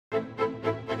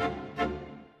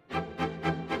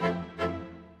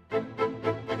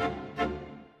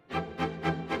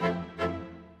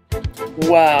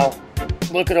Wow,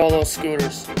 look at all those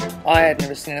scooters. I had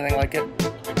never seen anything like it.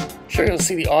 Sure, you'll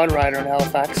see the odd rider in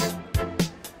Halifax.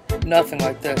 Nothing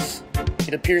like this.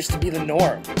 It appears to be the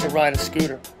norm to ride a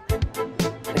scooter.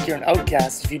 Like you're an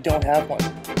outcast if you don't have one.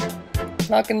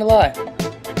 Not gonna lie,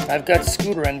 I've got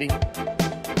scooter envy.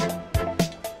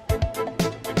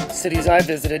 Cities I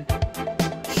visited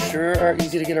sure are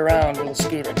easy to get around with a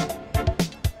scooter.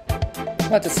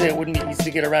 Not to say it wouldn't be easy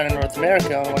to get around in North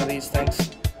America on one of these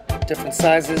things. Different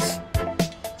sizes,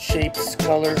 shapes,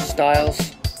 colors,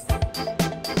 styles.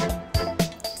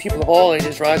 People of all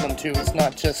ages ride them too. It's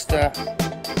not just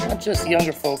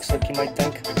younger folks like you might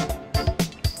think.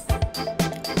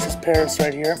 This is Paris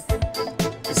right here.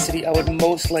 The city I would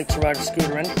most like to ride a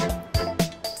scooter in.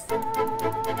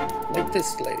 Like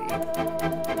this lady.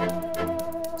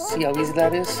 See how easy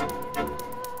that is?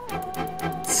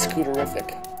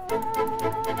 Scooterific.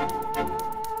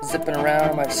 Zipping around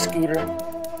on my scooter.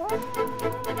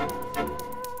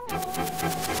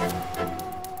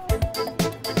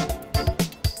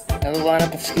 Another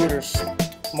lineup of scooters.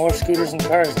 More scooters than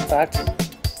cars, in fact.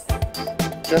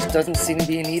 Just doesn't seem to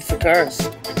be a need for cars.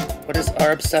 What is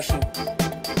our obsession?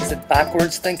 Is it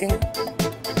backwards thinking?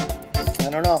 I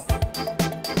don't know.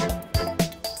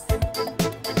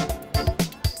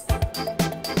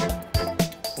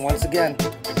 Once again,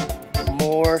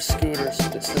 more scooters.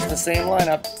 This is the same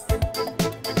lineup.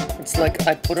 It's like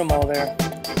I put them all there.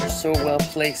 They're so well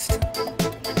placed.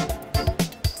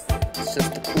 It's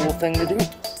just a cool thing to do.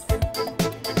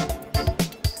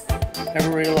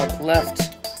 Everywhere you look,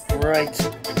 left, right,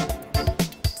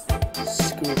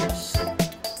 scooters.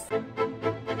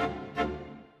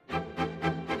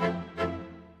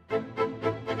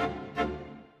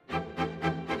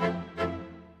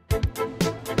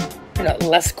 You're not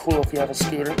less cool if you have a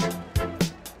scooter.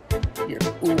 You're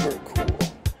uber cool.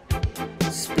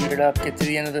 Speed it up, get to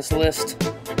the end of this list.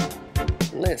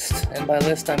 And by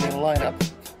list I mean lineup.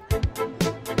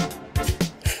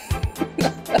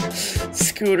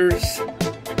 Scooters.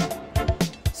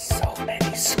 So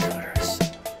many scooters.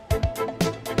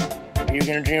 Are you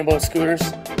gonna dream about scooters?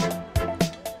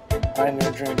 I'm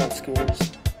gonna dream about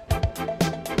scooters.